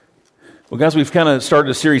Well, guys, we've kind of started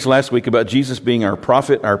a series last week about Jesus being our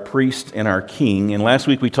prophet, our priest, and our king. And last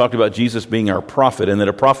week we talked about Jesus being our prophet, and that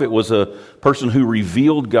a prophet was a person who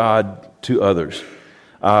revealed God to others.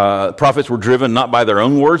 Prophets were driven not by their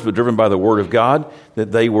own words, but driven by the word of God,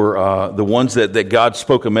 that they were the ones that God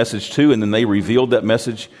spoke a message to, and then they revealed that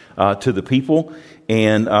message to the people.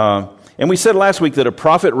 And we said last week that a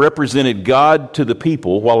prophet represented God to the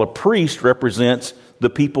people, while a priest represents the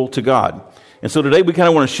people to God. And so today we kind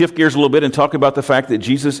of want to shift gears a little bit and talk about the fact that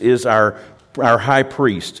Jesus is our high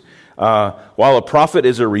priest. While a prophet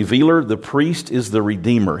is a revealer, the priest is the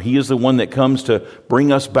redeemer. He is the one that comes to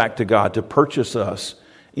bring us back to God, to purchase us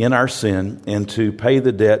in our sin and to pay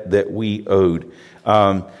the debt that we owed.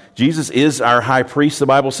 Jesus is our high priest, the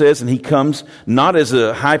Bible says, and he comes not as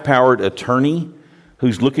a high-powered attorney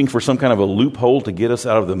who's looking for some kind of a loophole to get us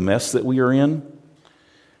out of the mess that we are in.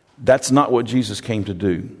 That's not what Jesus came to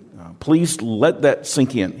do. Please let that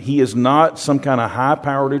sink in. He is not some kind of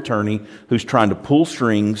high-powered attorney who's trying to pull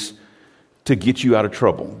strings to get you out of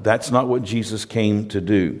trouble. That's not what Jesus came to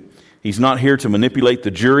do. He's not here to manipulate the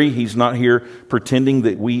jury. He's not here pretending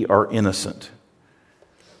that we are innocent.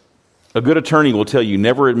 A good attorney will tell you,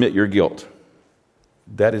 never admit your guilt.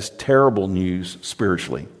 That is terrible news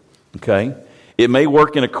spiritually. Okay? It may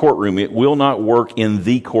work in a courtroom. It will not work in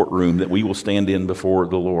the courtroom that we will stand in before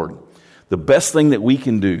the Lord. The best thing that we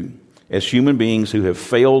can do as human beings who have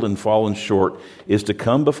failed and fallen short is to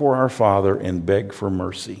come before our Father and beg for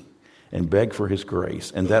mercy and beg for His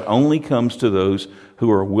grace. And that only comes to those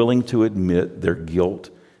who are willing to admit their guilt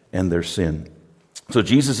and their sin. So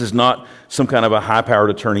Jesus is not some kind of a high-powered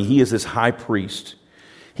attorney. He is this high priest.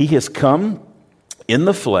 He has come in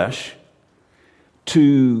the flesh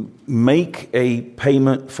to make a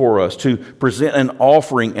payment for us, to present an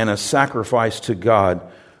offering and a sacrifice to God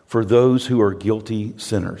for those who are guilty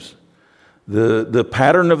sinners. The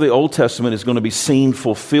pattern of the Old Testament is going to be seen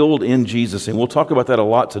fulfilled in Jesus, and we'll talk about that a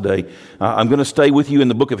lot today. I'm going to stay with you in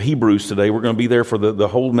the book of Hebrews today. We're going to be there for the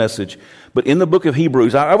whole message. But in the book of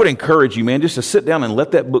Hebrews, I would encourage you, man, just to sit down and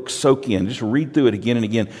let that book soak in. Just read through it again and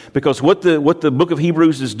again. Because what the book of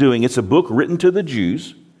Hebrews is doing, it's a book written to the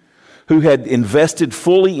Jews who had invested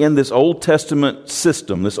fully in this Old Testament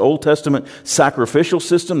system, this Old Testament sacrificial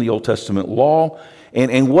system, the Old Testament law.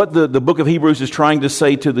 And what the book of Hebrews is trying to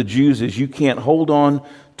say to the Jews is you can't hold on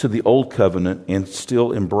to the old covenant and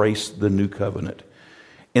still embrace the new covenant.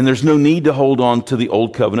 And there's no need to hold on to the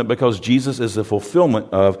old covenant because Jesus is the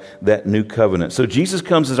fulfillment of that new covenant. So Jesus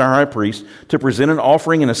comes as our high priest to present an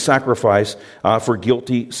offering and a sacrifice for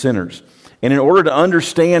guilty sinners. And in order to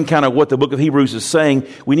understand kind of what the book of Hebrews is saying,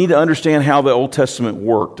 we need to understand how the Old Testament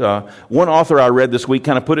worked. One author I read this week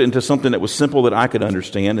kind of put it into something that was simple that I could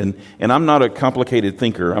understand. And I'm not a complicated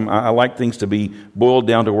thinker. I like things to be boiled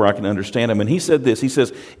down to where I can understand them. And he said this. He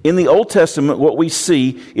says, in the Old Testament, what we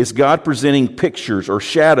see is God presenting pictures or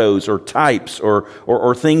shadows or types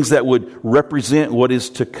or things that would represent what is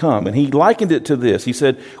to come. And he likened it to this. He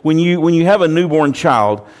said, when you have a newborn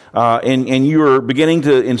child and you are beginning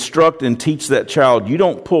to instruct and teach that child, you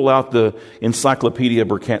don't pull out the Encyclopedia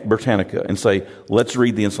Britannica and say, let's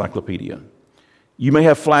read the encyclopedia. You may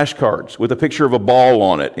have flashcards with a picture of a ball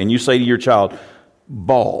on it, and you say to your child,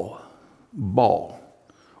 ball,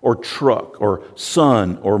 or truck, or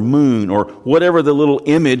sun, or moon, or whatever the little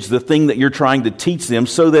image, the thing that you're trying to teach them,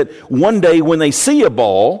 so that one day when they see a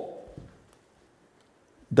ball,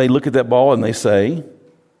 they look at that ball and they say,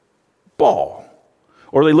 ball.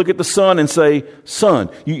 Or they look at the sun and say, sun.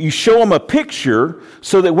 You show them a picture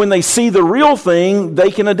so that when they see the real thing,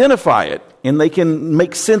 they can identify it and they can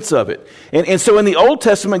make sense of it. And so in the Old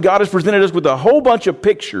Testament, God has presented us with a whole bunch of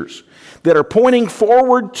pictures that are pointing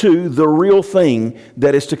forward to the real thing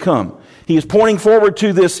that is to come. He is pointing forward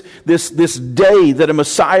to this day that a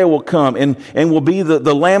Messiah will come and will be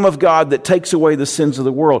the Lamb of God that takes away the sins of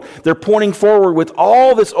the world. They're pointing forward with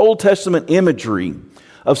all this Old Testament imagery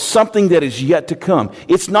of something that is yet to come.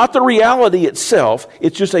 It's not the reality itself.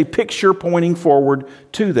 It's just a picture pointing forward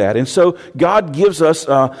to that. And so God gives us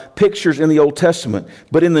pictures in the Old Testament.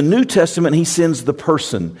 But in the New Testament, He sends the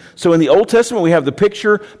person. So in the Old Testament, we have the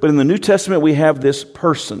picture. But in the New Testament, we have this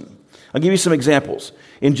person. I'll give you some examples.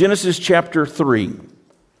 In Genesis chapter 3,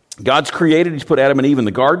 God's created. He's put Adam and Eve in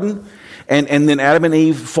the garden. And then Adam and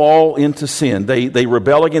Eve fall into sin. They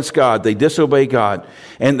rebel against God. They disobey God.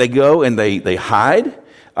 And they go and they hide.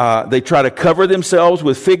 They try to cover themselves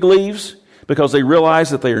with fig leaves because they realize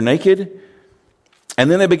that they are naked. And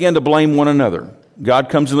then they begin to blame one another. God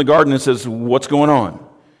comes in the garden and says, what's going on?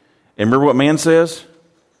 And remember what man says?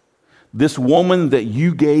 This woman that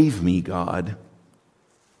you gave me, God,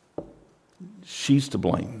 she's to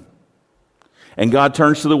blame. And God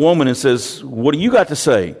turns to the woman and says, what do you got to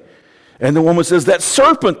say? And the woman says, that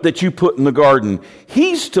serpent that you put in the garden,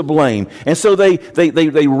 he's to blame. And so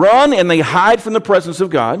they run and they hide from the presence of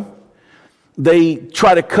God. They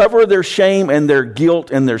try to cover their shame and their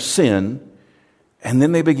guilt and their sin. And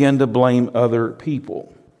then they begin to blame other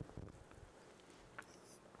people.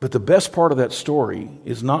 But the best part of that story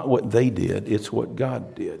is not what they did, it's what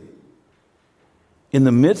God did. In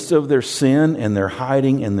the midst of their sin and their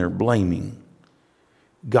hiding and their blaming,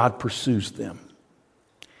 God pursues them.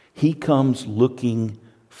 He comes looking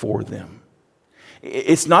for them.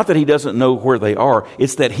 It's not that he doesn't know where they are,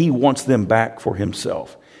 it's that he wants them back for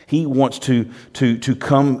himself. He wants to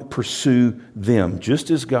come pursue them, just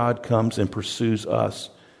as God comes and pursues us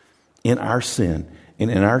in our sin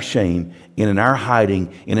and in our shame and in our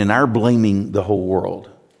hiding and in our blaming the whole world.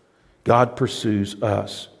 God pursues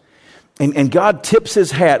us. And God tips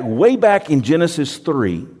his hat way back in Genesis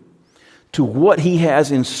 3 to what he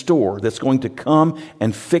has in store that's going to come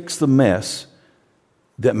and fix the mess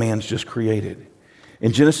that man's just created.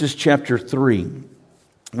 In Genesis chapter 3,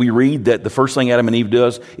 we read that the first thing Adam and Eve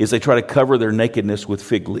does is they try to cover their nakedness with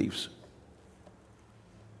fig leaves.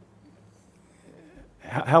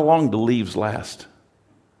 How long do leaves last?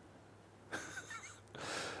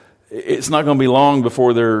 It's not going to be long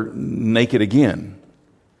before they're naked again.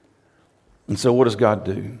 And so what does God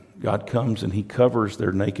do? God comes and he covers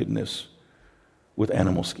their nakedness with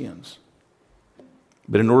animal skins.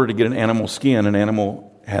 But in order to get an animal skin, an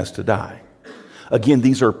animal has to die. Again,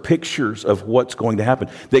 these are pictures of what's going to happen.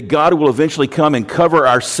 That God will eventually come and cover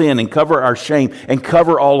our sin and cover our shame and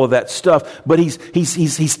cover all of that stuff. But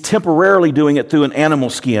he's temporarily doing it through an animal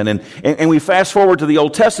skin. And we fast forward to the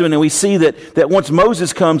Old Testament and we see that once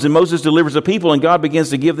Moses comes and Moses delivers the people and God begins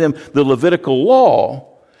to give them the Levitical law,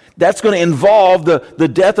 that's going to involve the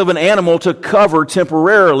death of an animal to cover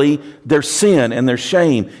temporarily their sin and their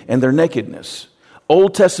shame and their nakedness.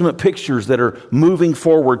 Old Testament pictures that are moving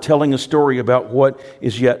forward, telling a story about what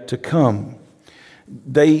is yet to come.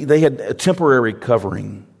 They had a temporary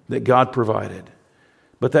covering that God provided,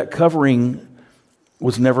 but that covering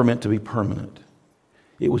was never meant to be permanent.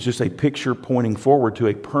 It was just a picture pointing forward to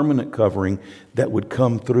a permanent covering that would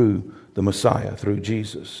come through the Messiah, through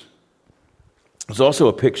Jesus. It's also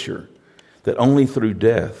a picture that only through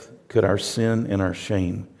death could our sin and our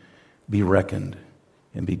shame be reckoned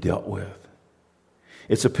and be dealt with.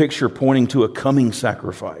 It's a picture pointing to a coming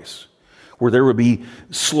sacrifice where there would be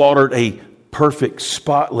slaughtered a perfect,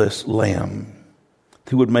 spotless lamb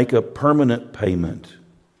who would make a permanent payment,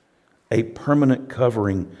 a permanent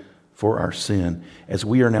covering for our sin, as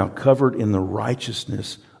we are now covered in the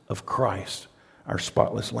righteousness of Christ, our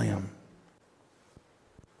spotless lamb.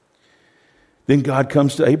 Then God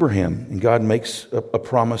comes to Abraham, and God makes a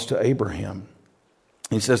promise to Abraham.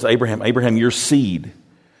 He says to Abraham, Abraham, your seed.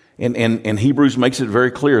 And Hebrews makes it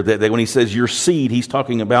very clear that when he says your seed, he's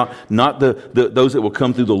talking about not those that will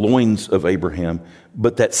come through the loins of Abraham,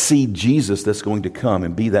 but that seed, Jesus, that's going to come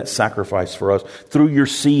and be that sacrifice for us. Through your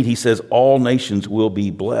seed, he says, all nations will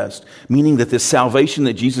be blessed. Meaning that this salvation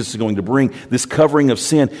that Jesus is going to bring, this covering of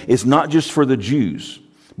sin, is not just for the Jews,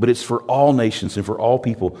 but it's for all nations and for all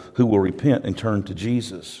people who will repent and turn to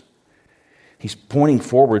Jesus. He's pointing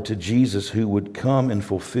forward to Jesus who would come and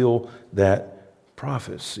fulfill that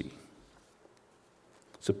prophecy.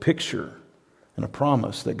 It's a picture and a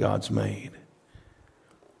promise that God's made.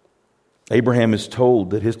 Abraham is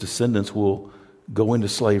told that his descendants will go into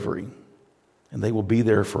slavery and they will be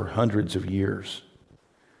there for hundreds of years.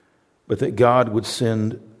 But that God would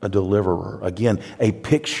send a deliverer. Again, a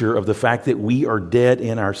picture of the fact that we are dead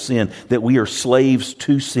in our sin, that we are slaves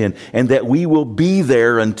to sin, and that we will be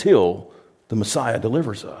there until the Messiah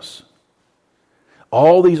delivers us.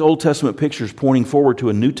 All these Old Testament pictures pointing forward to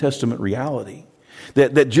a New Testament reality.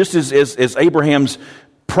 That just as Abraham's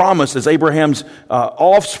promise, as Abraham's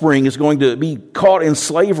offspring is going to be caught in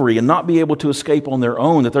slavery and not be able to escape on their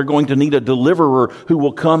own, that they're going to need a deliverer who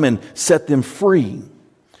will come and set them free.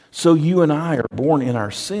 So you and I are born in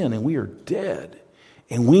our sin and we are dead.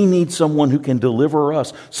 And we need someone who can deliver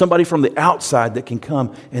us, somebody from the outside that can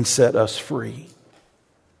come and set us free.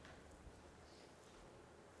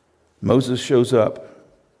 Moses shows up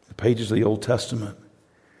in the pages of the Old Testament,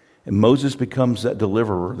 and Moses becomes that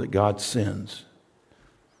deliverer that God sends.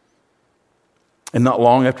 And not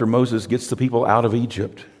long after Moses gets the people out of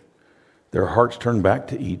Egypt, their hearts turn back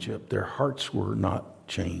to Egypt. Their hearts were not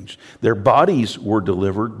changed. Their bodies were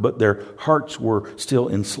delivered, but their hearts were still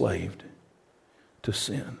enslaved to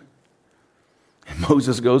sin. And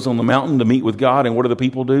Moses goes on the mountain to meet with God, and what do the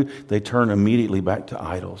people do? They turn immediately back to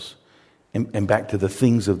idols. and back to the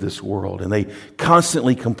things of this world. And they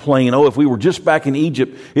constantly complain, oh, if we were just back in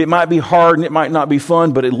Egypt, it might be hard and it might not be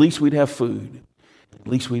fun, but at least we'd have food. At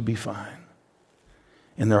least we'd be fine.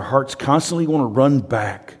 And their hearts constantly want to run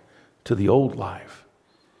back to the old life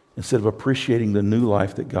instead of appreciating the new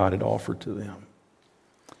life that God had offered to them.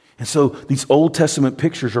 And so these Old Testament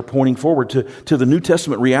pictures are pointing forward to the New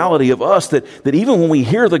Testament reality of us that even when we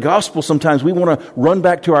hear the gospel, sometimes we want to run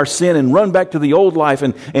back to our sin and run back to the old life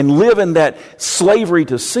and live in that slavery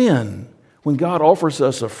to sin when God offers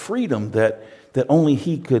us a freedom that only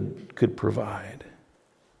He could provide.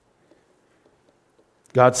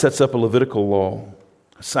 God sets up a Levitical law,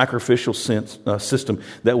 a sacrificial system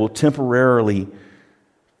that will temporarily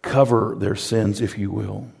cover their sins, if you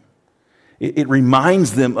will. It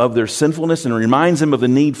reminds them of their sinfulness and reminds them of the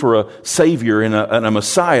need for a Savior and a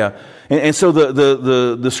Messiah. And so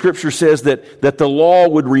the Scripture says that the law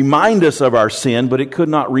would remind us of our sin, but it could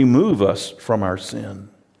not remove us from our sin.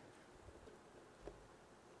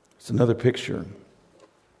 It's another picture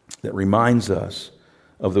that reminds us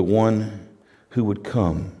of the one who would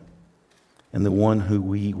come and the one who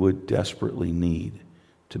we would desperately need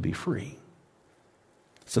to be free.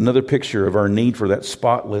 It's another picture of our need for that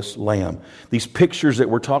spotless lamb. These pictures that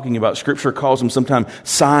we're talking about, Scripture calls them sometimes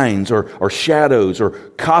signs or shadows or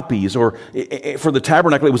copies. Or for the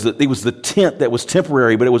tabernacle, it was the tent that was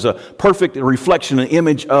temporary, but it was a perfect reflection, an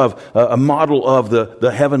image of, a model of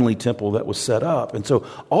the heavenly temple that was set up. And so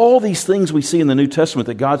all these things we see in the New Testament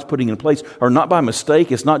that God's putting in place are not by mistake.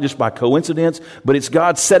 It's not just by coincidence, but it's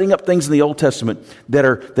God setting up things in the Old Testament that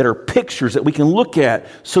are pictures that we can look at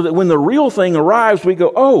so that when the real thing arrives, we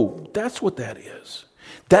go, oh, that's what that is.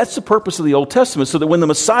 That's the purpose of the Old Testament, so that when the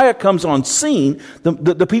Messiah comes on scene,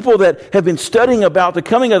 the people that have been studying about the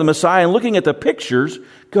coming of the Messiah and looking at the pictures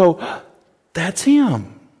go, that's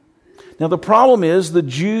Him. Now the problem is the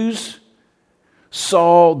Jews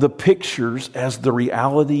saw the pictures as the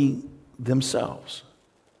reality themselves.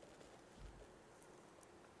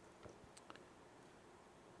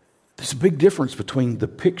 There's a big difference between the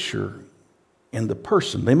picture and the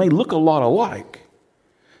person. They may look a lot alike.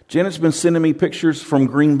 Janet's been sending me pictures from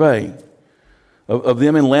Green Bay of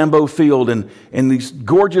them in Lambeau Field and these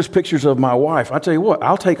gorgeous pictures of my wife. I tell you what,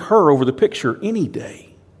 I'll take her over the picture any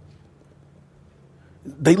day.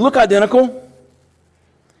 They look identical.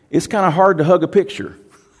 It's kind of hard to hug a picture.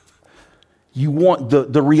 You want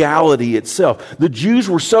the reality itself. The Jews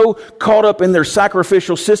were so caught up in their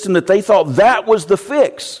sacrificial system that they thought that was the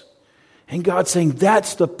fix. And God's saying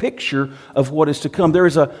that's the picture of what is to come. There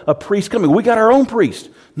is a priest coming. We got our own priest.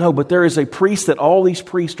 No, but there is a priest that all these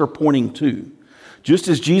priests are pointing to. Just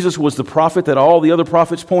as Jesus was the prophet that all the other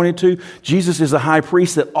prophets pointed to, Jesus is the high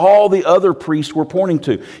priest that all the other priests were pointing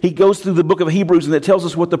to. He goes through the book of Hebrews and it tells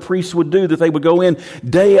us what the priests would do, that they would go in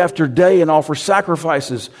day after day and offer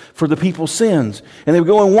sacrifices for the people's sins. And they would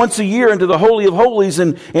go in once a year into the Holy of Holies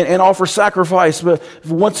and offer sacrifice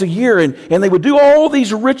once a year. And they would do all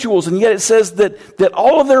these rituals, and yet it says that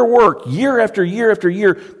all of their work, year after year after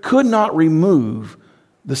year, could not remove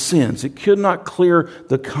the sins. It could not clear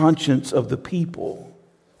the conscience of the people.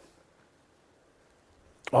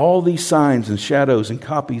 All these signs and shadows and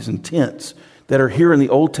copies and tints that are here in the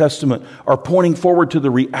Old Testament are pointing forward to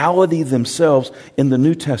the reality themselves in the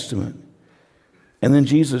New Testament. And then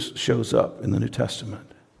Jesus shows up in the New Testament.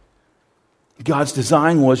 God's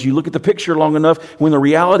design was you look at the picture long enough, when the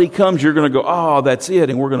reality comes, you're going to go, oh, that's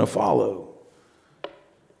it, and we're going to follow.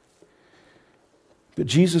 But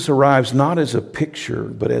Jesus arrives not as a picture,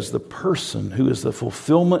 but as the person who is the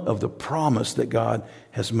fulfillment of the promise that God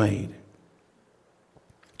has made.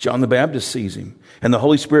 John the Baptist sees Him, and the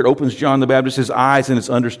Holy Spirit opens John the Baptist's eyes and his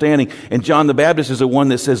understanding. And John the Baptist is the one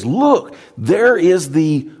that says, look, there is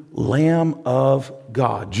the Lamb of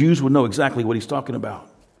God. Jews would know exactly what he's talking about.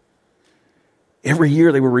 Every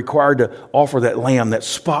year they were required to offer that lamb, that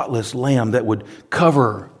spotless lamb that would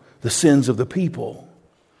cover the sins of the people.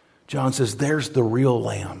 John says, there's the real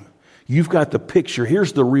lamb. You've got the picture.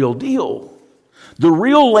 Here's the real deal. The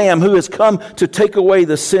real lamb who has come to take away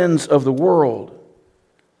the sins of the world.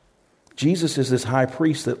 Jesus is this high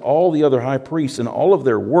priest that all the other high priests and all of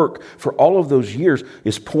their work for all of those years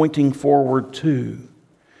is pointing forward to.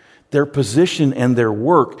 Their position and their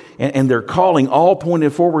work and their calling all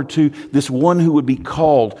pointed forward to this one who would be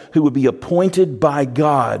called, who would be appointed by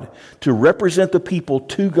God to represent the people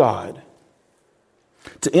to God,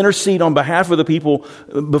 to intercede on behalf of the people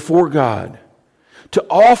before God, to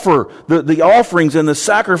offer the offerings and the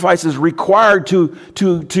sacrifices required to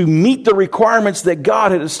meet the requirements that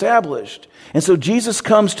God had established. And so Jesus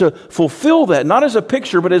comes to fulfill that, not as a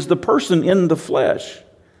picture, but as the person in the flesh.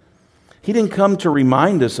 He didn't come to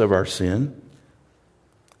remind us of our sin.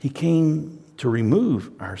 He came to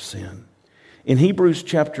remove our sin. In Hebrews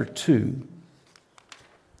chapter 2,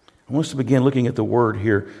 I want us to begin looking at the word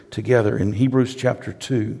here together in Hebrews chapter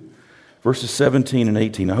 2, verses 17 and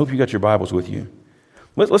 18. I hope you got your Bibles with you.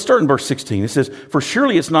 Let's start in verse 16. It says, "For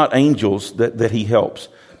surely it's not angels that he helps,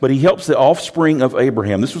 but he helps the offspring of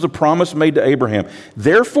Abraham." This was a promise made to Abraham.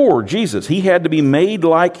 "Therefore, Jesus, he had to be made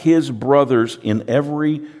like his brothers in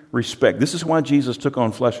every respect." This is why Jesus took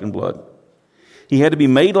on flesh and blood. He had to be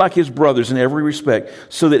made like his brothers in every respect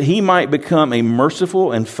so that he might become a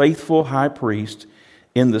merciful and faithful high priest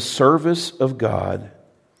in the service of God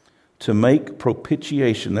to make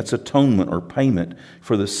propitiation, that's atonement or payment,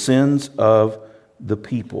 for the sins of the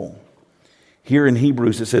people. Here in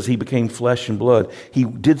Hebrews it says he became flesh and blood. He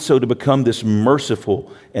did so to become this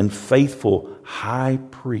merciful and faithful high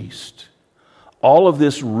priest. All of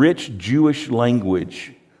this rich Jewish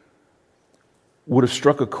language would have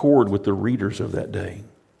struck a chord with the readers of that day.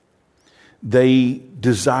 They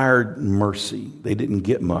desired mercy. They didn't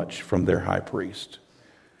get much from their high priest.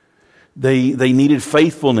 They needed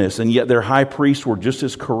faithfulness, and yet their high priests were just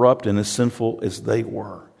as corrupt and as sinful as they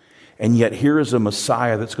were. And yet here is a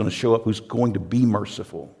Messiah that's going to show up who's going to be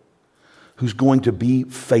merciful, who's going to be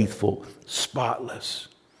faithful, spotless.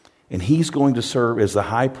 And he's going to serve as the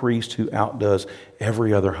high priest who outdoes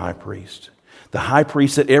every other high priest. The high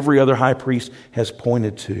priest that every other high priest has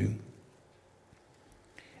pointed to.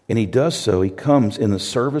 And he does so, he comes in the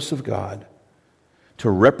service of God to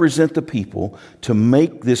represent the people, to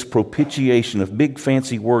make this propitiation, a big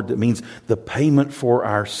fancy word that means the payment for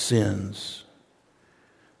our sins.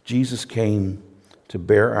 Jesus came to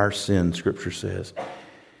bear our sins, Scripture says,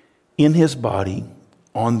 in his body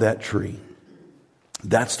on that tree.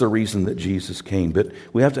 That's the reason that Jesus came. But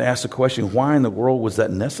we have to ask the question, why in the world was that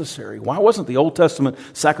necessary? Why wasn't the Old Testament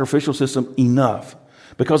sacrificial system enough?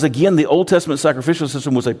 Because again, the Old Testament sacrificial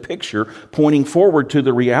system was a picture pointing forward to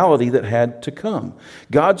the reality that had to come.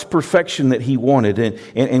 God's perfection that he wanted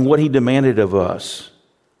and what he demanded of us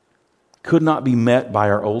could not be met by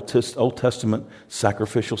our Old Testament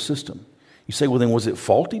sacrificial system. You say, well, then was it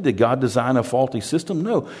faulty? Did God design a faulty system?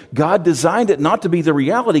 No. God designed it not to be the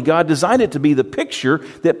reality. God designed it to be the picture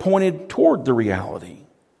that pointed toward the reality.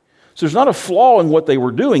 So there's not a flaw in what they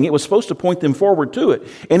were doing. It was supposed to point them forward to it.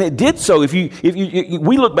 And it did so. If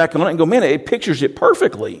we look back on it and go, man, it pictures it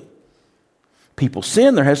perfectly. People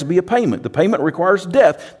sin, there has to be a payment. The payment requires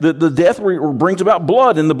death. The death brings about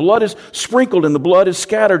blood, and the blood is sprinkled, and the blood is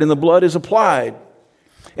scattered, and the blood is applied.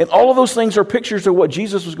 And all of those things are pictures of what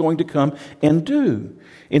Jesus was going to come and do.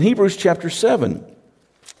 In Hebrews chapter 7,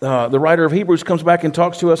 the writer of Hebrews comes back and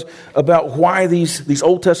talks to us about why these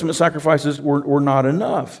Old Testament sacrifices were not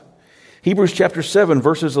enough. Hebrews chapter 7,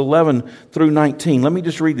 verses 11 through 19. Let me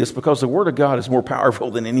just read this because the Word of God is more powerful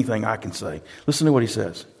than anything I can say. Listen to what he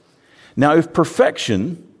says. Now, if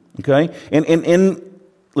perfection, okay, and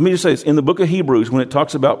let me just say this. In the book of Hebrews, when it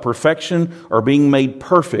talks about perfection or being made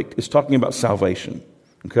perfect, it's talking about salvation.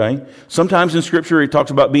 Okay? Sometimes in Scripture it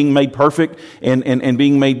talks about being made perfect and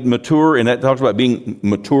being made mature, and that talks about being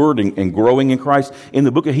matured and growing in Christ. In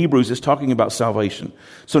the book of Hebrews, it's talking about salvation.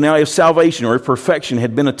 So now if salvation or if perfection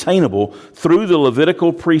had been attainable through the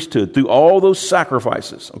Levitical priesthood, through all those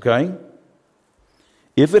sacrifices, okay?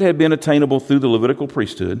 If it had been attainable through the Levitical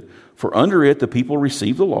priesthood, for under it the people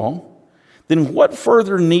received the law, then what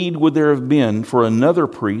further need would there have been for another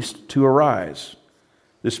priest to arise?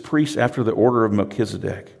 This priest after the order of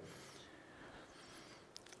Melchizedek.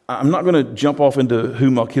 I'm not going to jump off into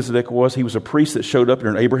who Melchizedek was. He was a priest that showed up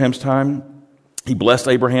during Abraham's time. He blessed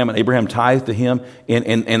Abraham, and Abraham tithed to him,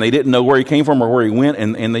 and they didn't know where he came from or where he went,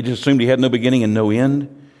 and they just assumed he had no beginning and no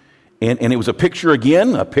end. And it was a picture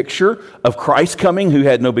of Christ coming, who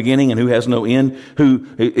had no beginning and who has no end, who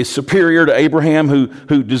is superior to Abraham,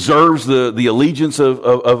 who deserves the allegiance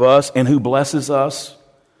of us, and who blesses us.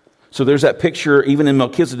 So there's that picture even in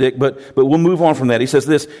Melchizedek, but we'll move on from that. He says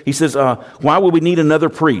this, why would we need another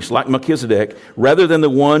priest like Melchizedek rather than the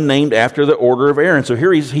one named after the order of Aaron? So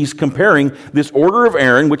here he's comparing this order of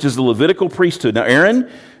Aaron, which is the Levitical priesthood. Now Aaron,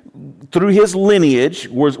 through his lineage,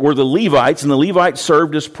 were the Levites, and the Levites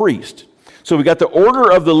served as priests. So we got the order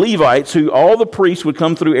of the Levites, who all the priests would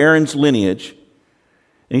come through Aaron's lineage.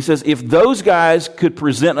 And he says, if those guys could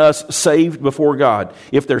present us saved before God,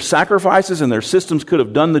 if their sacrifices and their systems could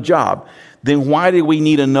have done the job, then why do we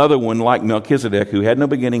need another one like Melchizedek, who had no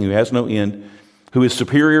beginning, who has no end, who is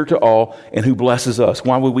superior to all, and who blesses us?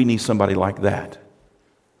 Why would we need somebody like that?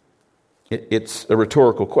 It's a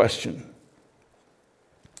rhetorical question.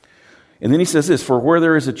 And then he says this, for where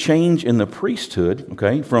there is a change in the priesthood,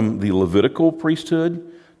 okay, from the Levitical priesthood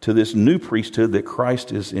to this new priesthood that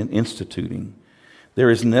Christ is instituting, there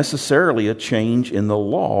is necessarily a change in the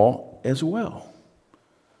law as well.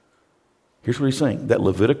 Here's what he's saying. That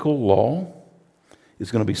Levitical law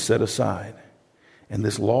is going to be set aside. And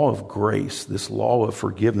this law of grace, this law of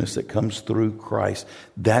forgiveness that comes through Christ,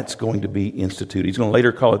 that's going to be instituted. He's going to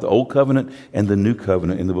later call it the Old Covenant and the New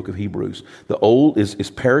Covenant in the book of Hebrews. The old is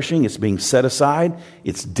perishing, it's being set aside,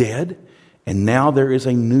 it's dead, and now there is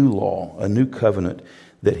a new law, a new covenant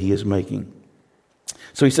that he is making.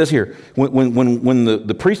 So he says here, when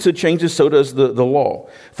the priesthood changes, so does the law.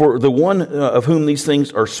 For the one of whom these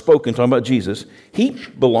things are spoken, talking about Jesus, he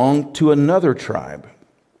belonged to another tribe.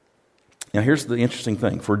 Now here's the interesting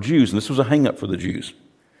thing. For Jews, and this was a hang-up for the Jews,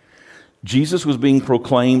 Jesus was being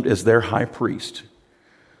proclaimed as their high priest.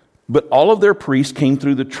 But all of their priests came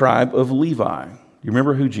through the tribe of Levi. You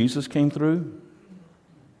remember who Jesus came through?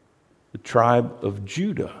 The tribe of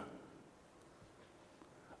Judah.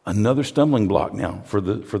 Another stumbling block now for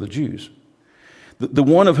the Jews. The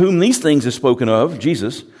one of whom these things is spoken of,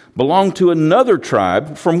 Jesus, belonged to another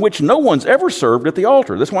tribe from which no one's ever served at the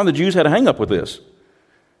altar. That's why the Jews had a hang-up with this.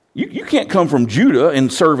 You can't come from Judah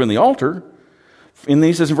and serve in the altar. And then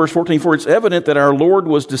he says in verse 14, for it's evident that our Lord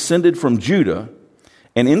was descended from Judah,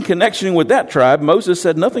 and in connection with that tribe, Moses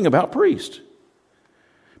said nothing about priest.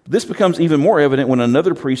 This becomes even more evident when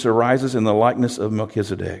another priest arises in the likeness of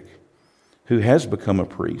Melchizedek, who has become a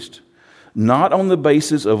priest, not on the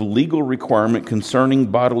basis of legal requirement concerning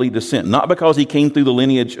bodily descent, not because he came through the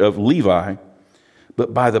lineage of Levi,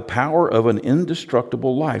 but by the power of an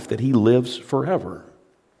indestructible life that he lives forever.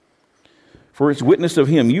 For it's witness of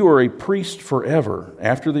him, you are a priest forever,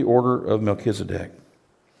 after the order of Melchizedek.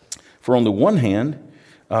 For on the one hand,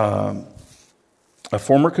 a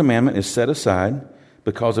former commandment is set aside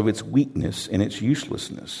because of its weakness and its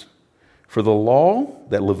uselessness. For the law,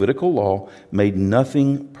 that Levitical law, made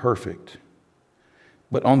nothing perfect.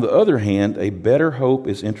 But on the other hand, a better hope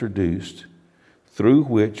is introduced through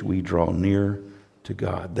which we draw near to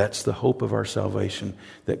God. That's the hope of our salvation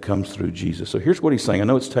that comes through Jesus. So here's what he's saying. I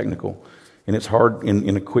know it's technical, and it's hard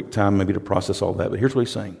in a quick time maybe to process all that, but here's what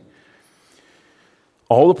he's saying.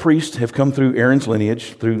 All the priests have come through Aaron's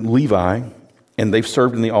lineage, through Levi, and they've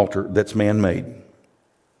served in the altar that's man-made.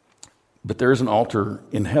 But there is an altar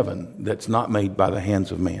in heaven that's not made by the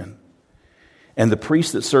hands of man. And the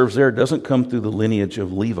priest that serves there doesn't come through the lineage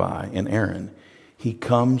of Levi and Aaron. He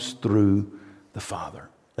comes through the Father.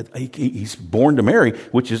 He's born to Mary,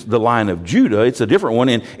 which is the line of Judah. It's a different one.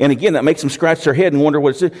 And again, that makes them scratch their head and wonder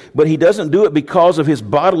what it's. But he doesn't do it because of his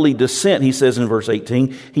bodily descent, he says in verse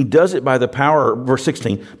 18. He does it by the power, verse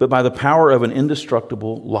 16, but by the power of an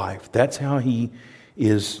indestructible life. That's how he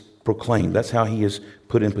is proclaimed. That's how he is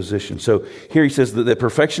put in position. So here he says that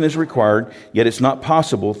perfection is required, yet it's not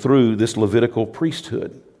possible through this Levitical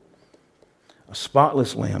priesthood. A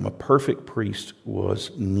spotless lamb, a perfect priest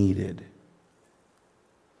was needed.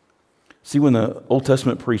 See, when the Old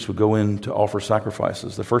Testament priests would go in to offer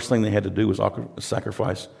sacrifices, the first thing they had to do was offer a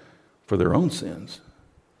sacrifice for their own sins.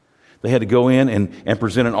 They had to go in and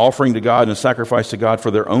present an offering to God and a sacrifice to God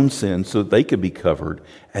for their own sins so that they could be covered,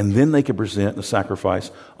 and then they could present the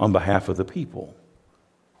sacrifice on behalf of the people.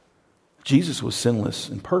 Jesus was sinless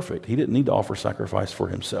and perfect. He didn't need to offer sacrifice for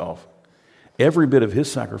himself. Every bit of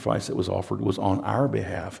his sacrifice that was offered was on our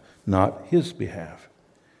behalf, not his behalf.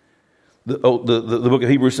 The book of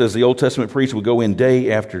Hebrews says the Old Testament priests would go in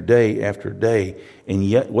day after day after day, and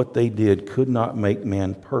yet what they did could not make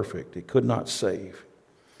man perfect. It could not save.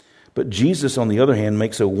 But Jesus, on the other hand,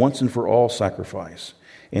 makes a once and for all sacrifice,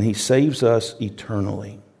 and he saves us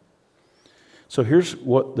eternally. So here's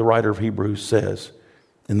what the writer of Hebrews says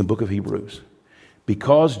in the book of Hebrews.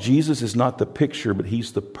 Because Jesus is not the picture, but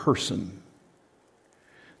he's the person,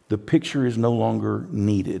 the picture is no longer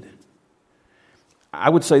needed. I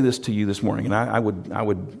would say this to you this morning, and I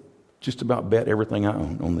would just about bet everything I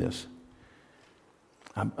own on this.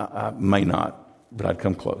 I may not, but I'd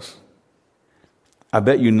come close. I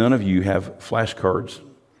bet you none of you have flashcards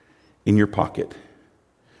in your pocket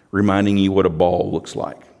reminding you what a ball looks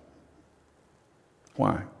like.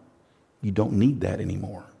 Why? You don't need that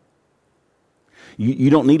anymore. You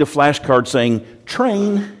don't need a flashcard saying,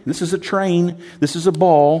 train, this is a train, this is a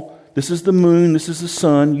ball, this is the moon, this is the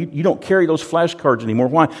sun. You don't carry those flashcards anymore.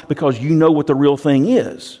 Why? Because you know what the real thing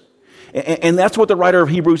is. And that's what the writer of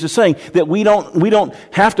Hebrews is saying, that we don't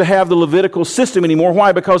have to have the Levitical system anymore.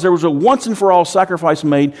 Why? Because there was a once and for all sacrifice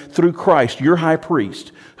made through Christ, your high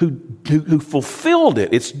priest, who fulfilled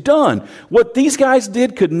it. It's done. What these guys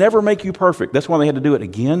did could never make you perfect. That's why they had to do it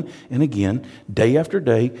again and again, day after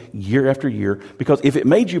day, year after year. Because if it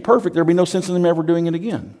made you perfect, there'd be no sense in them ever doing it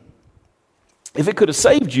again. If it could have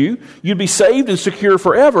saved you, you'd be saved and secure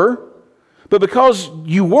forever. But because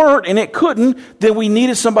you weren't and it couldn't, then we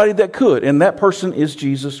needed somebody that could. And that person is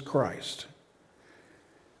Jesus Christ.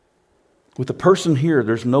 With the person here,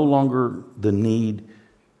 there's no longer the need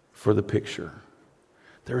for the picture.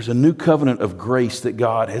 There's a new covenant of grace that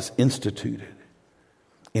God has instituted.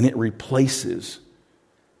 And it replaces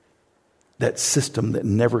that system that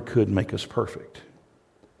never could make us perfect.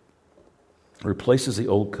 It replaces the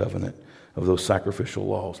old covenant of those sacrificial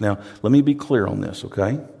laws. Now, let me be clear on this,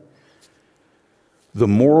 okay? The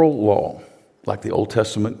moral law, like the Old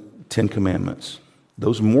Testament 10 Commandments,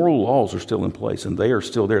 those moral laws are still in place, and they are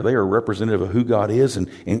still there. They are representative of who God is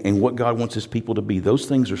and what God wants His people to be. Those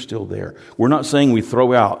things are still there. We're not saying we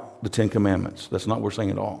throw out the 10 Commandments. That's not what we're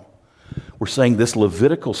saying at all. We're saying this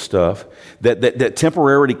Levitical stuff that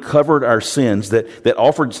temporarily covered our sins, that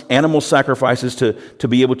offered animal sacrifices to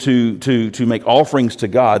be able to make offerings to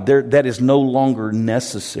God, that is no longer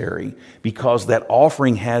necessary because that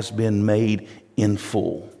offering has been made in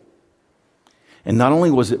full. And not only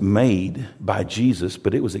was it made by Jesus,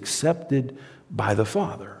 but it was accepted by the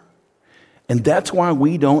Father. And that's why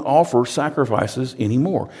we don't offer sacrifices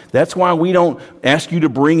anymore. That's why we don't ask you to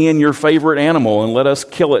bring in your favorite animal and let us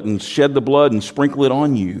kill it and shed the blood and sprinkle it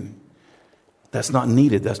on you. That's not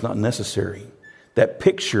needed. That's not necessary. That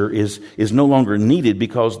picture is no longer needed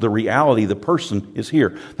because the reality, the person is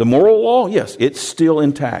here. The moral law, yes, it's still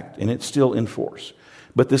intact and it's still in force.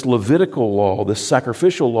 But this Levitical law, this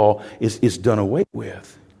sacrificial law, is done away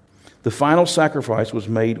with. The final sacrifice was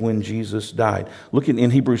made when Jesus died. Look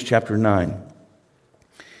in Hebrews chapter 9.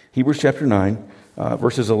 Hebrews chapter 9,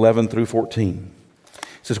 verses 11 through 14. It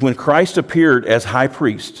says, when Christ appeared as high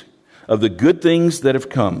priest of the good things that have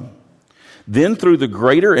come, then through the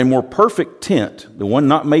greater and more perfect tent, the one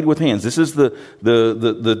not made with hands. This is the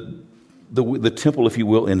temple, if you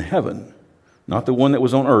will, in heaven, not the one that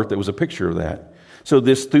was on earth. That was a picture of that. So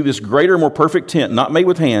through this greater, more perfect tent, not made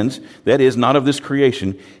with hands, that is, not of this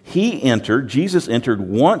creation, Jesus entered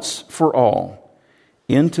once for all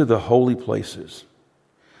into the holy places,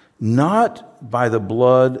 not by the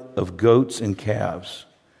blood of goats and calves,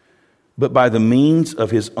 but by the means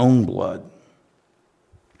of His own blood,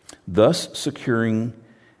 thus securing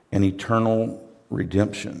an eternal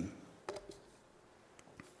redemption.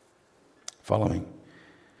 Follow me.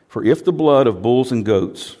 For if the blood of bulls and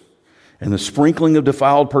goats and the sprinkling of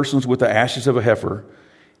defiled persons with the ashes of a heifer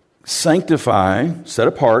sanctify, set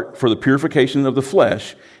apart for the purification of the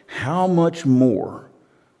flesh, how much more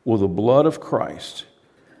will the blood of Christ,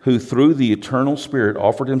 who through the eternal Spirit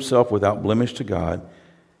offered Himself without blemish to God,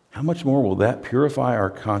 how much more will that purify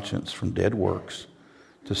our conscience from dead works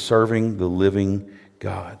to serving the living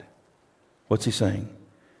God? What's he saying?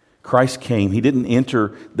 Christ came. He didn't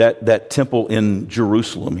enter that temple in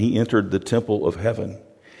Jerusalem. He entered the temple of heaven.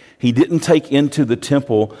 He didn't take into the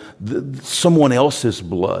temple someone else's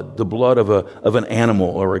blood, the blood of an animal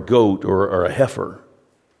or a goat or a heifer.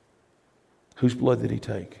 Whose blood did He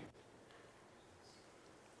take?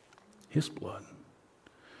 His blood.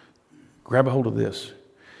 Grab a hold of this.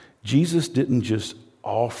 Jesus didn't just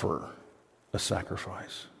offer a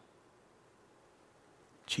sacrifice.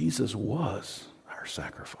 Jesus was our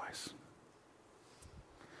sacrifice.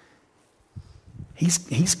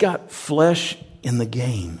 He's got flesh in the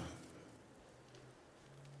game.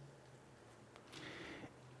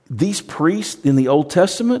 These priests in the Old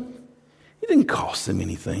Testament, it didn't cost them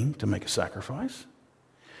anything to make a sacrifice.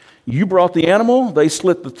 You brought the animal, they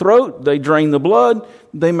slit the throat, they drained the blood,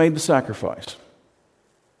 they made the sacrifice.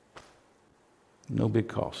 No big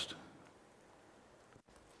cost.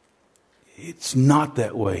 It's not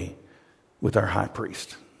that way with our high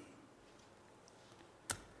priest.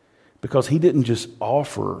 Because he didn't just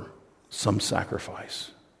offer some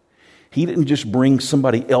sacrifice. He didn't just bring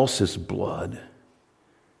somebody else's blood.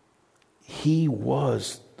 He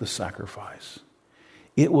was the sacrifice.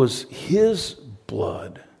 It was His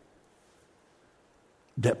blood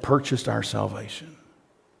that purchased our salvation.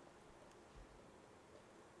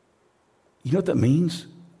 You know what that means?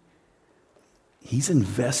 He's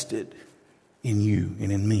invested in you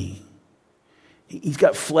and in me. He's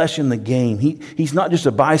got flesh in the game. He's not just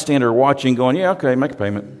a bystander watching going, yeah, okay, make a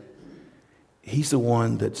payment. He's the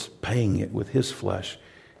one that's paying it with His flesh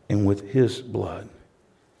and with His blood.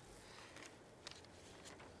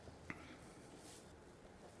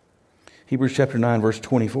 Hebrews chapter 9, verse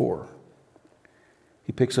 24.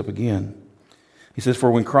 He picks up again. He says, for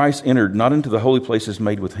when Christ entered not into the holy places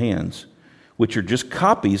made with hands, which are just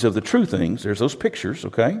copies of the true things, there's those pictures,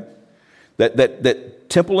 okay? That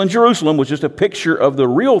temple in Jerusalem was just a picture of the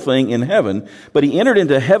real thing in heaven, but He entered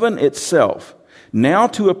into heaven itself, now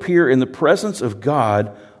to appear in the presence of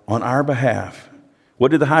God on our behalf.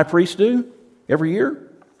 What did the high priest do every year?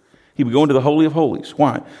 He would go into the Holy of Holies.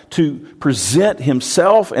 Why? To present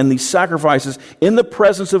himself and these sacrifices in the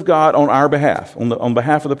presence of God on our behalf, on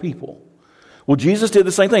behalf of the people. Well, Jesus did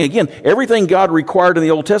the same thing. Again, everything God required in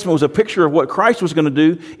the Old Testament was a picture of what Christ was going to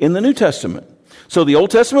do in the New Testament. So the Old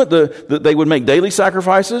Testament, they would make daily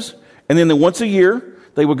sacrifices, and then once a year,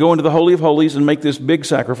 they would go into the Holy of Holies and make this big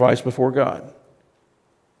sacrifice before God.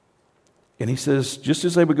 And he says, just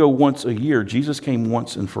as they would go once a year, Jesus came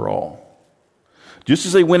once and for all. Just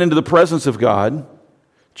as they went into the presence of God,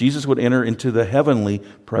 Jesus would enter into the heavenly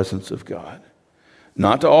presence of God.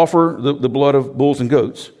 Not to offer the blood of bulls and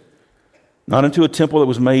goats, not into a temple that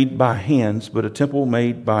was made by hands, but a temple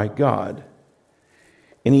made by God.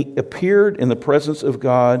 And he appeared in the presence of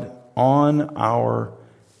God on our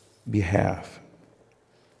behalf.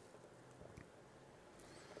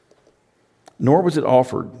 Nor was it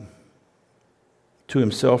offered to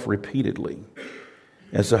himself repeatedly,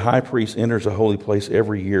 as the high priest enters a holy place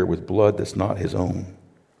every year with blood that's not his own.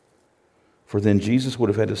 For then Jesus would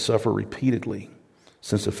have had to suffer repeatedly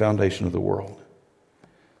since the foundation of the world.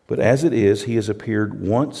 But as it is, he has appeared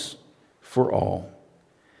once for all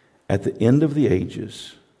at the end of the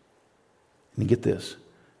ages. And get this,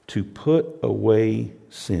 to put away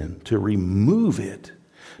sin, to remove it,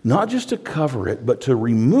 not just to cover it, but to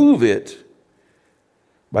remove it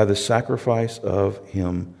by the sacrifice of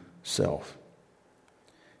himself.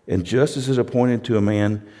 And just as is appointed to a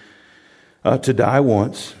man to die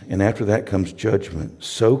once, and after that comes judgment,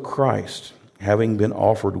 so Christ, having been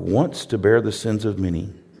offered once to bear the sins of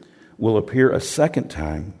many, will appear a second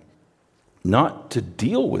time, not to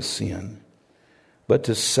deal with sin, but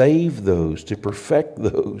to save those, to perfect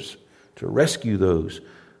those, to rescue those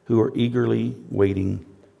who are eagerly waiting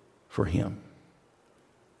for him.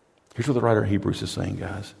 Here's what the writer of Hebrews is saying,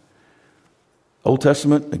 guys. Old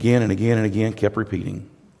Testament, again and again and again, kept repeating.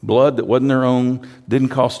 Blood that wasn't their own, didn't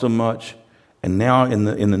cost them much. And now in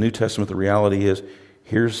the New Testament, the reality is,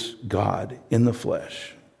 here's God in the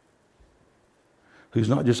flesh, who's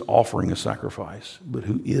not just offering a sacrifice, but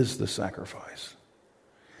who is the sacrifice.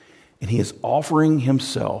 And he is offering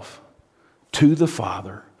himself to the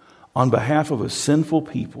Father on behalf of a sinful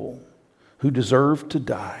people who deserve to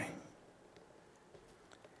die.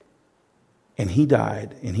 And he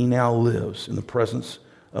died, and he now lives in the presence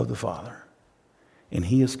of the Father. And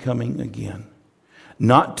he is coming again.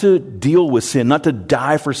 Not to deal with sin, not to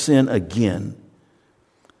die for sin again,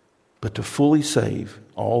 but to fully save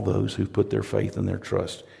all those who put their faith and their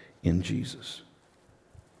trust in Jesus.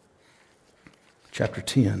 Chapter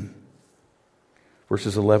 10,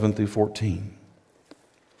 verses 11 through 14.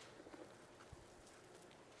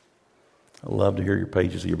 I love to hear your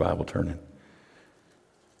pages of your Bible turning.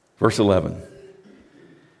 Verse 11.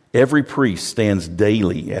 Every priest stands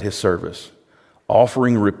daily at his service,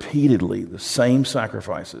 offering repeatedly the same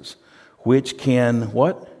sacrifices, which can,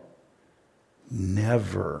 what?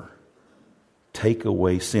 Never take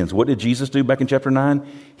away sins. What did Jesus do back in chapter 9?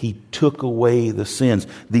 He took away the sins.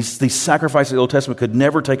 These sacrifices of the Old Testament could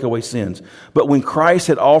never take away sins. But when Christ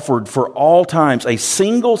had offered for all times a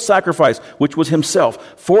single sacrifice, which was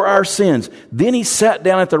himself, for our sins, then he sat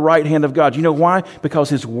down at the right hand of God. You know why? Because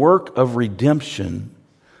his work of redemption,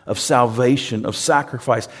 of salvation, of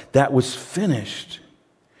sacrifice, that was finished.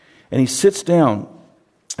 And he sits down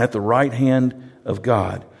at the right hand of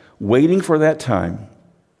God, waiting for that time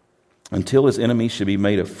until his enemies should be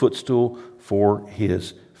made a footstool for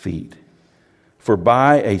his feet. For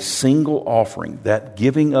by a single offering, that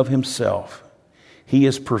giving of himself, he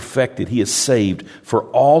has perfected, he has saved for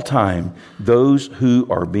all time those who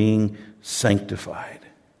are being sanctified.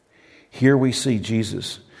 Here we see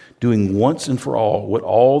Jesus doing once and for all what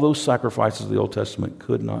all those sacrifices of the Old Testament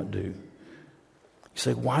could not do. You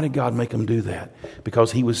say, why did God make him do that?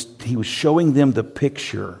 Because he was showing them the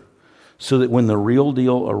picture so that when the real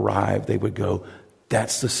deal arrived, they would go,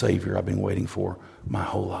 that's the Savior I've been waiting for my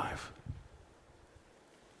whole life.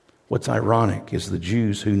 What's ironic is the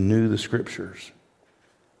Jews who knew the Scriptures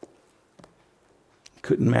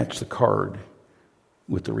couldn't match the card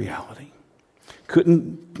with the reality.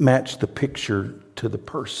 Couldn't match the picture to the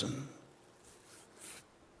person.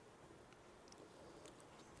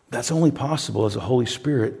 That's only possible as the Holy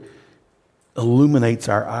Spirit illuminates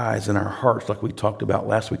our eyes and our hearts like we talked about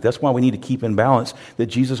last week. That's why we need to keep in balance that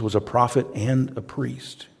Jesus was a prophet and a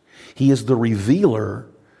priest. He is the revealer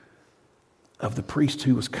of the priest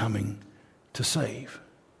who was coming to save.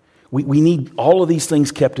 We need all of these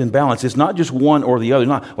things kept in balance. It's not just one or the other.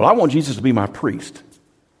 Not, well, I want Jesus to be my priest,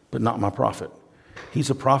 but not my prophet. He's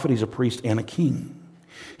a prophet, he's a priest, and a king.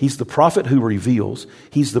 He's the prophet who reveals.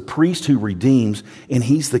 He's the priest who redeems. And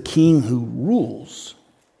He's the king who rules.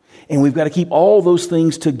 And we've got to keep all those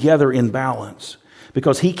things together in balance.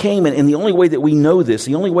 Because He came, and the only way that we know this,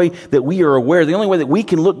 the only way that we are aware, the only way that we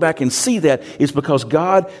can look back and see that is because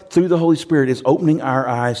God, through the Holy Spirit, is opening our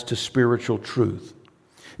eyes to spiritual truth.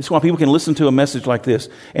 It's why people can listen to a message like this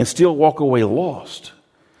and still walk away lost.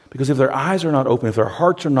 Because if their eyes are not open, if their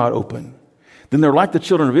hearts are not open, then they're like the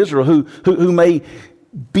children of Israel who may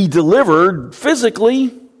be delivered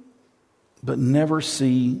physically, but never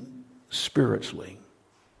see spiritually.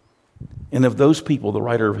 And of those people, the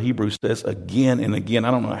writer of Hebrews says again and again,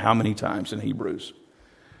 I don't know how many times in Hebrews,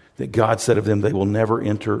 that God said of them, they will never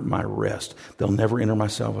enter my rest. They'll never enter my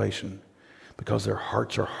salvation because their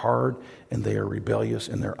hearts are hard and they are rebellious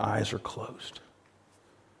and their eyes are closed.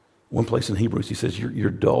 One place in Hebrews, he says, you're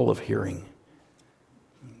dull of hearing.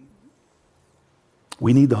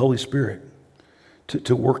 We need the Holy Spirit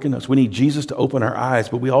to work in us. We need Jesus to open our eyes,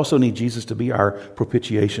 but we also need Jesus to be our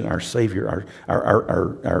propitiation, our Savior,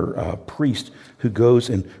 our priest who goes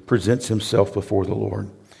and presents Himself before the Lord.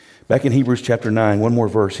 Back in Hebrews chapter 9, one more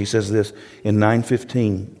verse, he says this in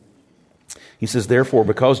 9:15. He says, therefore,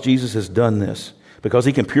 because Jesus has done this, because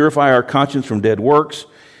He can purify our conscience from dead works,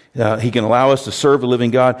 He can allow us to serve the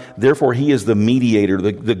living God, therefore He is the mediator,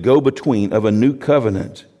 the go-between of a new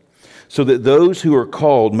covenant, so that those who are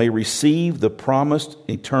called may receive the promised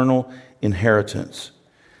eternal inheritance,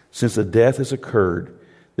 since a death has occurred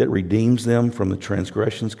that redeems them from the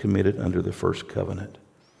transgressions committed under the first covenant.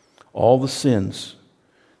 All the sins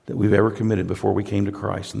that we've ever committed before we came to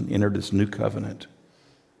Christ and entered this new covenant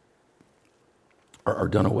are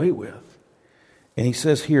done away with. And he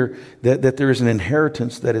says here that there is an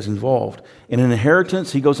inheritance that is involved. And an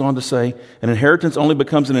inheritance, he goes on to say, an inheritance only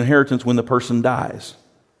becomes an inheritance when the person dies.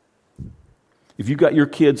 If you've got your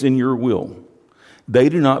kids in your will, they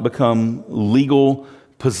do not become legal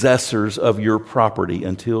possessors of your property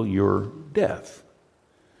until your death.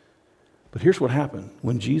 But here's what happened.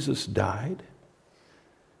 When Jesus died,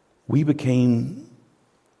 we became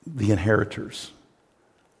the inheritors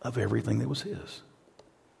of everything that was His.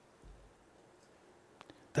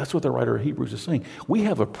 That's what the writer of Hebrews is saying. We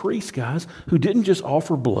have a priest, guys, who didn't just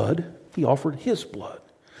offer blood, He offered His blood.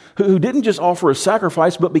 Who didn't just offer a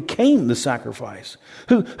sacrifice, but became the sacrifice.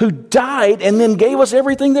 Who died and then gave us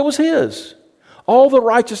everything that was His. All the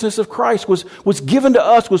righteousness of Christ was given to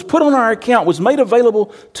us, was put on our account, was made available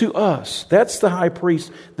to us. That's the high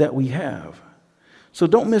priest that we have. So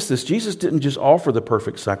don't miss this. Jesus didn't just offer the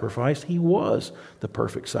perfect sacrifice. He was the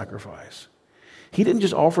perfect sacrifice. He didn't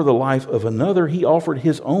just offer the life of another. He offered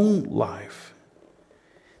His own life.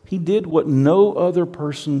 He did what no other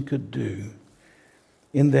person could do,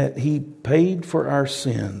 in that He paid for our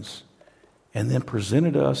sins and then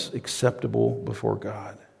presented us acceptable before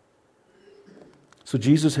God. So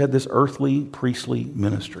Jesus had this earthly, priestly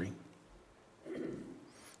ministry.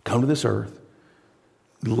 Come to this earth,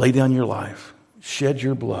 lay down your life, shed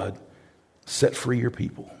your blood, set free your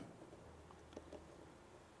people.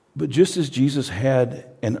 But just as Jesus had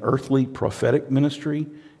an earthly prophetic ministry,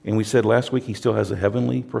 and we said last week He still has a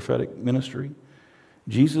heavenly prophetic ministry,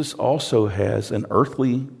 Jesus also has an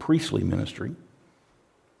earthly priestly ministry,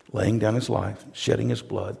 laying down His life, shedding His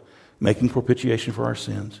blood, making propitiation for our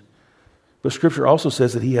sins. But Scripture also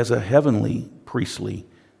says that He has a heavenly priestly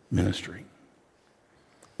ministry.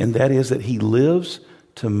 And that is that He lives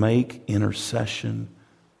to make intercession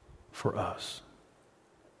for us.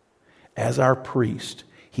 As our priest,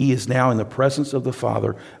 He is now in the presence of the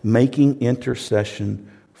Father making intercession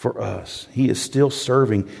for us. He is still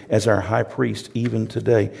serving as our high priest even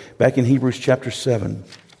today. Back in Hebrews chapter 7,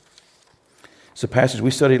 it's a passage we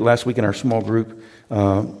studied last week in our small group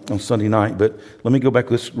on Sunday night, but let me go back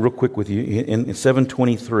this real quick with you. In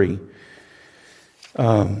 7:23,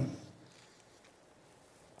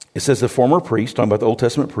 it says the former priests, talking about the Old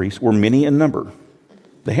Testament priests, were many in number.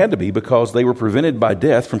 They had to be because they were prevented by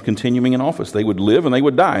death from continuing in office. They would live and they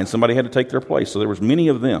would die, and somebody had to take their place. So there was many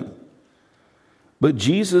of them. But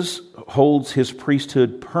Jesus holds His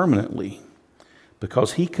priesthood permanently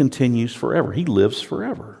because He continues forever. He lives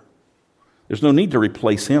forever. There's no need to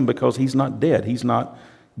replace Him because He's not dead. He's not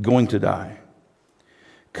going to die.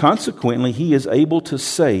 Consequently, He is able to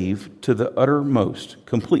save to the uttermost,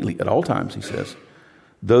 completely, at all times, he says,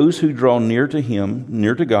 those who draw near to Him,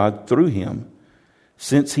 near to God through Him,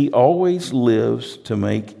 since He always lives to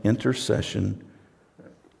make intercession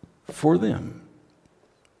for them.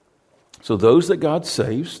 So those that God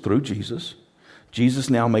saves through Jesus, Jesus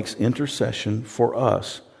now makes intercession for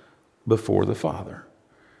us before the Father.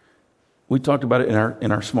 We talked about it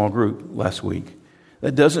in our small group last week.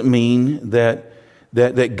 That doesn't mean that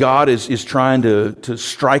that God is trying to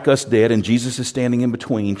strike us dead, and Jesus is standing in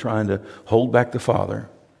between, trying to hold back the Father.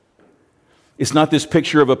 It's not this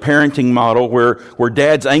picture of a parenting model where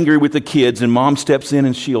dad's angry with the kids and mom steps in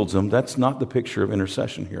and shields them. That's not the picture of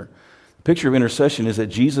intercession here. The picture of intercession is that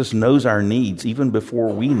Jesus knows our needs even before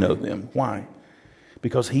we know them. Why?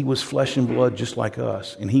 Because he was flesh and blood just like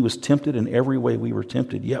us, and he was tempted in every way we were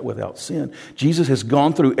tempted, yet without sin. Jesus has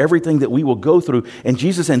gone through everything that we will go through, and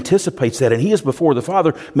Jesus anticipates that, and he is before the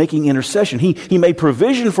Father making intercession. He made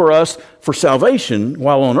provision for us for salvation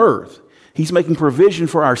while on earth. He's making provision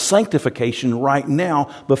for our sanctification right now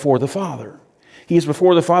before the Father. He is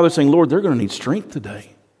before the Father saying, Lord, they're going to need strength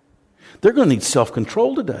today. They're going to need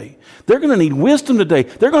self-control today. They're going to need wisdom today.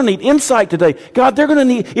 They're going to need insight today. God, they're going to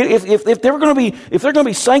need, if they're going to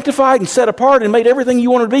be sanctified and set apart and made everything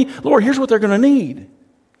you want to be, Lord, here's what they're going to need.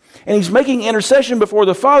 And he's making intercession before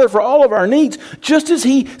the Father for all of our needs. Just as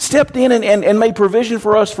he stepped in and made provision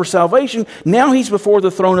for us for salvation, now he's before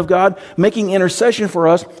the throne of God making intercession for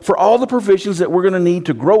us for all the provisions that we're going to need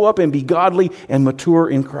to grow up and be godly and mature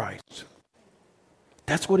in Christ.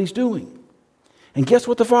 That's what he's doing. And guess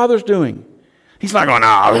what the Father's doing? He's not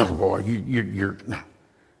going, boy, you're. No.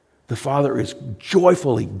 The Father is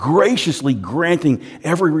joyfully, graciously granting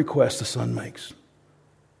every request the Son makes.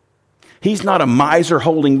 He's not a miser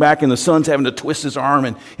holding back and the Son's having to twist his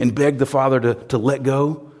arm and beg the Father to let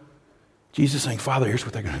go. Jesus is saying, Father, here's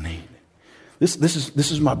what they're going to need. This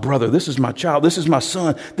is my brother. This is my child. This is my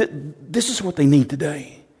son. This is what they need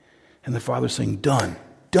today. And the Father's saying, done,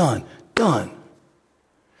 done, done.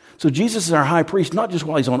 So Jesus is our high priest, not just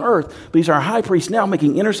while he's on earth, but he's our high priest now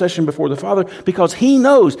making intercession before the Father because he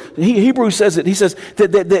knows, Hebrews says it, he says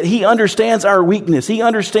that he understands our weakness. He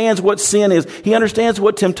understands what sin is. He understands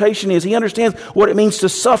what temptation is. He understands what it means to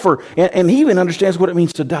suffer. And he even understands what it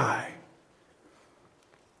means to die.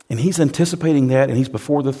 And he's anticipating that, and he's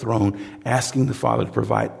before the throne asking the Father to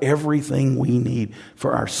provide everything we need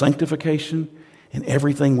for our sanctification and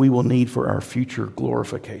everything we will need for our future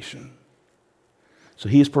glorification. So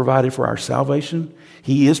he has provided for our salvation,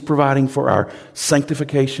 he is providing for our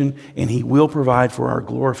sanctification, and he will provide for our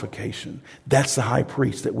glorification. That's the high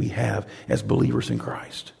priest that we have as believers in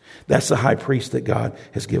Christ. That's the high priest that God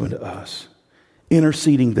has given to us,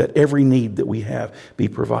 interceding that every need that we have be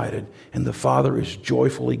provided, and the Father is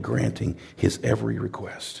joyfully granting his every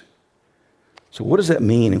request. So what does that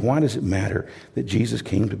mean, and why does it matter that Jesus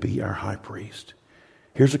came to be our high priest?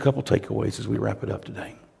 Here's a couple takeaways as we wrap it up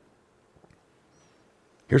today.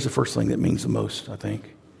 Here's the first thing that means the most, I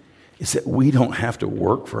think, is that we don't have to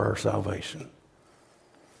work for our salvation.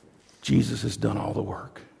 Jesus has done all the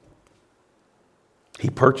work. He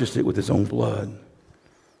purchased it with his own blood.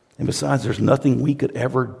 And besides, there's nothing we could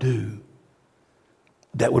ever do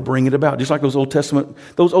that would bring it about. Just like those Old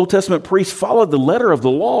Testament priests followed the letter of the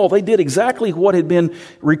law. They did exactly what had been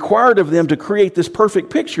required of them to create this perfect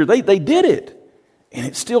picture. They did it, and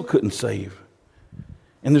it still couldn't save.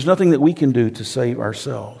 And there's nothing that we can do to save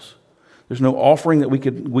ourselves. There's no offering that we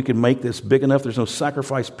could make that's big enough. There's no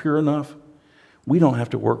sacrifice pure enough. We don't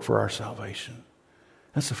have to work for our salvation.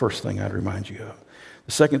 That's the first thing I'd remind you of.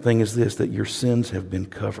 The second thing is this, that your sins have been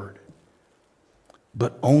covered.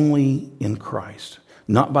 But only in Christ.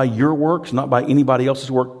 Not by your works, not by anybody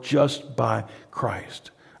else's work, just by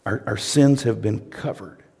Christ. Our sins have been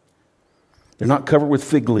covered. They're not covered with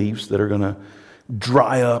fig leaves that are going to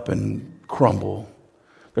dry up and crumble.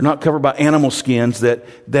 They're not covered by animal skins that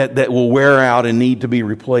will wear out and need to be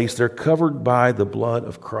replaced. They're covered by the blood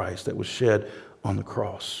of Christ that was shed on the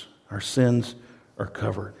cross. Our sins are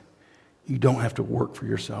covered. You don't have to work for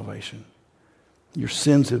your salvation. Your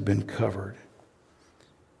sins have been covered.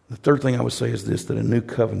 The third thing I would say is this, that a new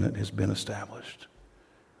covenant has been established.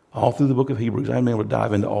 All through the book of Hebrews, I haven't been able to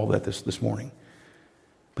dive into all that this morning.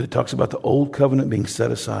 But it talks about the old covenant being set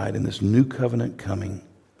aside and this new covenant coming.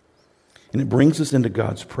 And it brings us into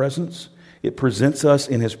God's presence. It presents us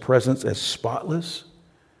in his presence as spotless.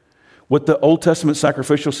 What the Old Testament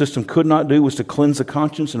sacrificial system could not do was to cleanse the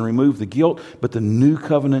conscience and remove the guilt, but the new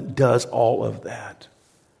covenant does all of that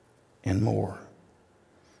and more.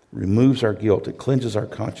 It removes our guilt, it cleanses our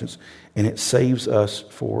conscience, and it saves us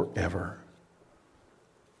forever.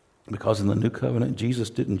 Because in the new covenant, Jesus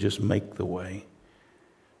didn't just make the way.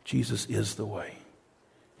 Jesus is the way.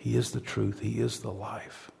 He is the truth. He is the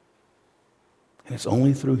life. And it's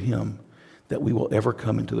only through him that we will ever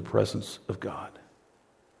come into the presence of God.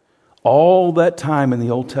 All that time in the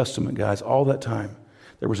Old Testament, guys, all that time,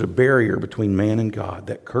 there was a barrier between man and God,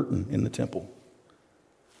 that curtain in the temple.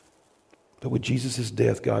 But with Jesus'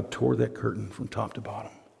 death, God tore that curtain from top to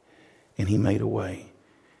bottom. And he made a way.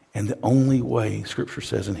 And the only way, Scripture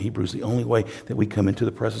says in Hebrews, the only way that we come into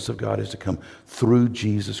the presence of God is to come through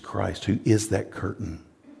Jesus Christ, who is that curtain,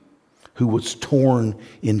 who was torn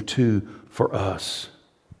in two for us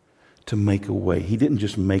to make a way. He didn't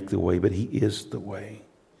just make the way, but He is the way.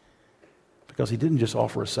 Because He didn't just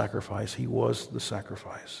offer a sacrifice, He was the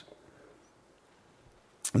sacrifice.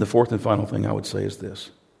 And the fourth and final thing I would say is this.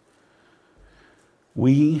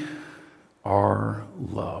 We are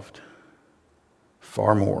loved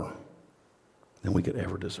far more than we could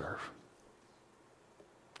ever deserve.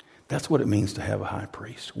 That's what it means to have a high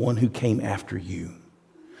priest, one who came after you,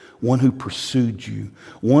 one who pursued you,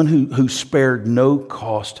 one who spared no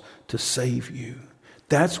cost to save you.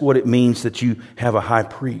 That's what it means that you have a high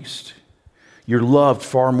priest. You're loved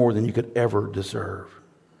far more than you could ever deserve.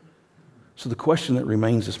 So the question that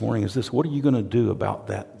remains this morning is this: what are you going to do about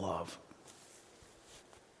that love?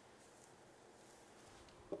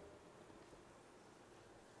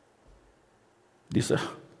 You say,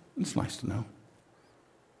 it's nice to know.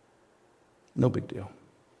 No big deal.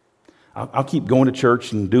 I'll keep going to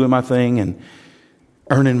church and doing my thing and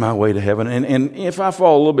earning my way to heaven. And if I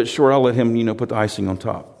fall a little bit short, I'll let Him, put the icing on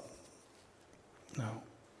top. No.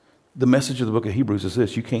 The message of the book of Hebrews is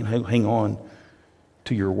this: you can't hang on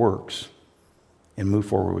to your works and move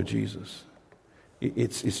forward with Jesus.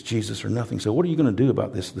 It's Jesus or nothing. So what are you going to do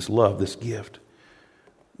about this love, this gift?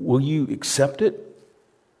 Will you accept it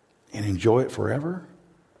and enjoy it forever?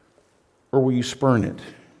 Or will you spurn it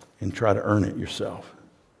and try to earn it yourself?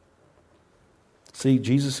 See,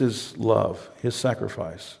 Jesus' love, His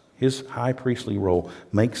sacrifice, His high priestly role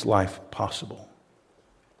makes life possible.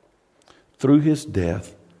 Through His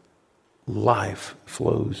death, life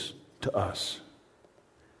flows to us.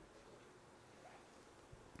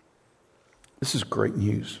 This is great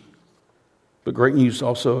news. But great news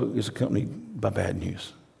also is accompanied by bad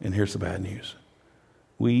news. And here's the bad news.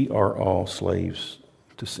 We are all slaves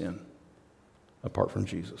to sin apart from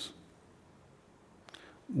Jesus.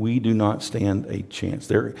 We do not stand a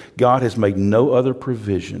chance. God has made no other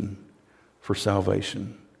provision for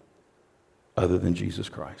salvation other than Jesus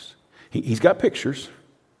Christ. He's got pictures,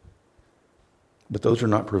 but those are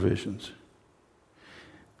not provisions.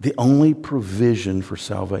 The only provision for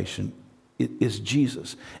salvation is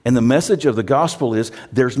Jesus. And the message of the gospel is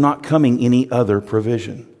there's not coming any other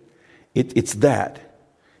provision. It's that.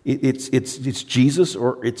 It's Jesus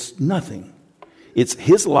or it's nothing. It's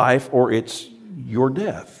His life or it's your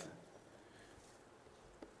death.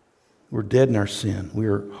 We're dead in our sin. We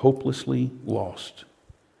are hopelessly lost.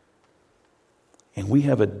 And we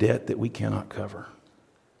have a debt that we cannot cover.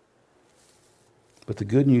 But the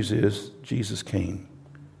good news is Jesus came.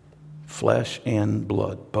 Flesh and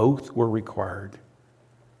blood, both were required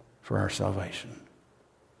for our salvation.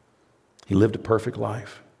 He lived a perfect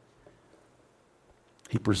life.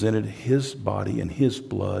 He presented His body and His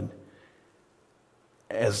blood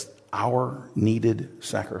as our needed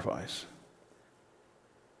sacrifice.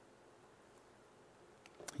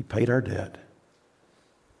 He paid our debt.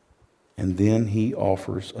 And then He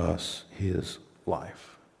offers us His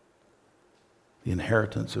life. The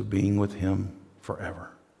inheritance of being with Him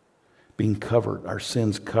forever. Being covered, our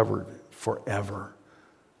sins covered forever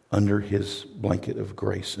under His blanket of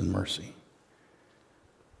grace and mercy.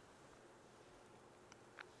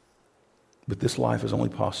 But this life is only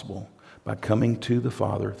possible by coming to the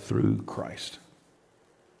Father through Christ.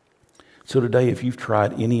 So today, if you've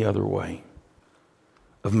tried any other way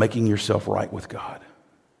of making yourself right with God,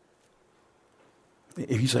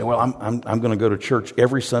 if you say, well, I'm going to go to church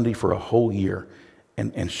every Sunday for a whole year,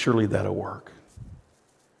 and surely that'll work.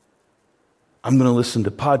 I'm going to listen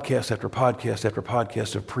to podcast after podcast after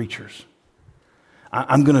podcast of preachers.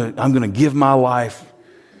 I'm going to give my life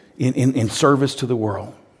in service to the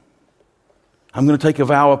world. I'm going to take a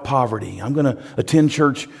vow of poverty. I'm going to attend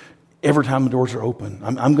church every time the doors are open.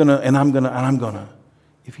 I'm going to.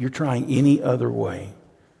 If you're trying any other way,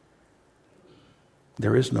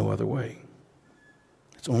 there is no other way.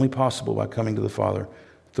 It's only possible by coming to the Father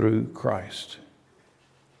through Christ.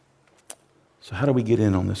 So how do we get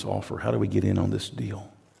in on this offer? How do we get in on this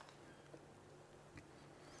deal?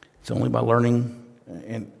 It's only by learning,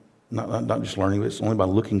 and not just learning, but it's only by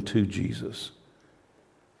looking to Jesus.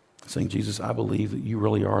 Saying, Jesus, I believe that you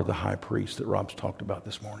really are the high priest that Rob's talked about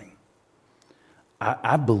this morning.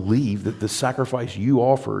 I believe that the sacrifice you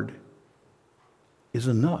offered is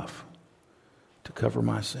enough to cover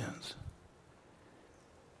my sins.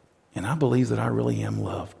 And I believe that I really am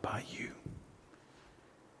loved by you.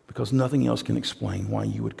 Because nothing else can explain why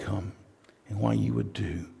you would come and why you would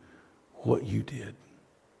do what you did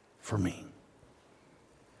for me.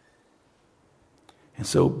 And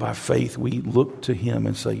so by faith, we look to him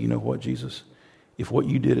and say, you know what, Jesus? If what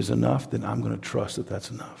you did is enough, then I'm going to trust that that's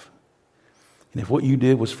enough. And if what you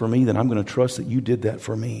did was for me, then I'm going to trust that you did that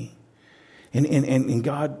for me. And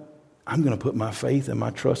God, I'm going to put my faith and my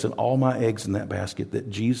trust and all my eggs in that basket that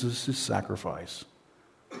Jesus' sacrifice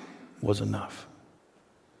was enough.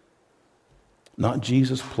 Not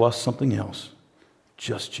Jesus plus something else,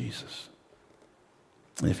 just Jesus.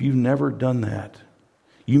 And if you've never done that,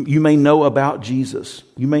 you may know about Jesus.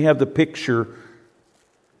 You may have the picture,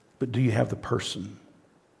 but do you have the person?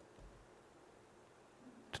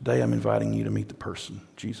 Today I'm inviting you to meet the person,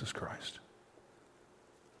 Jesus Christ.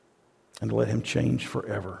 And to let him change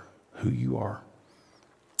forever who you are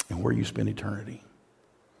and where you spend eternity.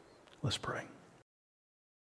 Let's pray.